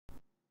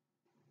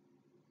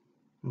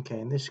Okay,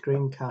 in this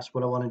screencast,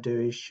 what I want to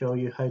do is show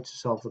you how to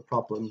solve the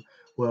problem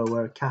where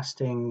we're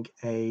casting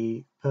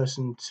a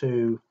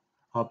person2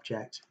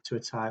 object to a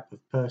type of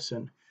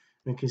person.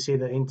 We can see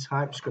that in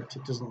TypeScript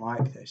it doesn't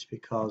like this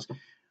because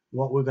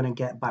what we're going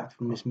to get back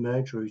from this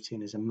merge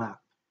routine is a map,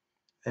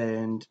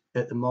 and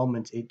at the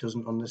moment it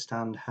doesn't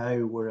understand how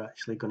we're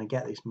actually going to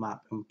get this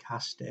map and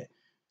cast it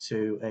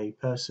to a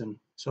person.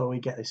 So we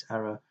get this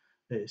error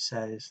that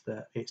says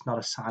that it's not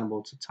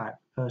assignable to type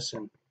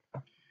person.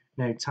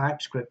 Now,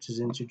 TypeScript has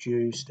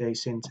introduced a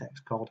syntax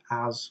called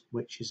as,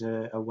 which is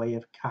a way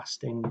of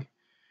casting,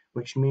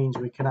 which means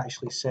we can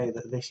actually say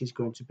that this is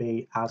going to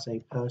be as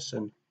a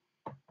person.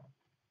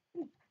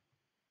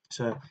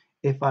 So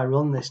if I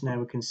run this now,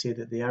 we can see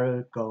that the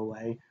error go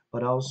away,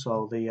 but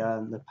also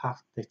the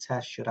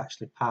test should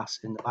actually pass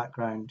in the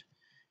background.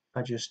 If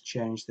I just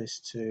change this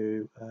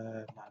to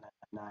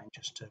 999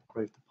 just to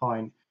prove the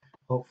point,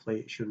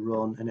 hopefully it should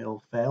run and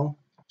it'll fail.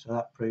 So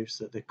that proves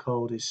that the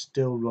code is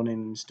still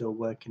running and still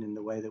working in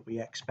the way that we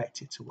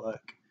expect it to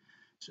work.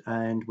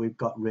 And we've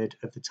got rid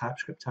of the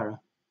TypeScript error.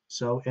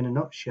 So in a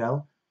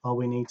nutshell, all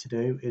we need to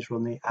do is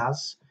run the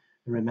as.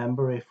 And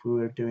remember, if we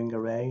were doing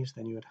arrays,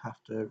 then you would have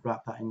to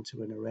wrap that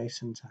into an array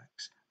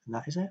syntax. And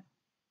that is it.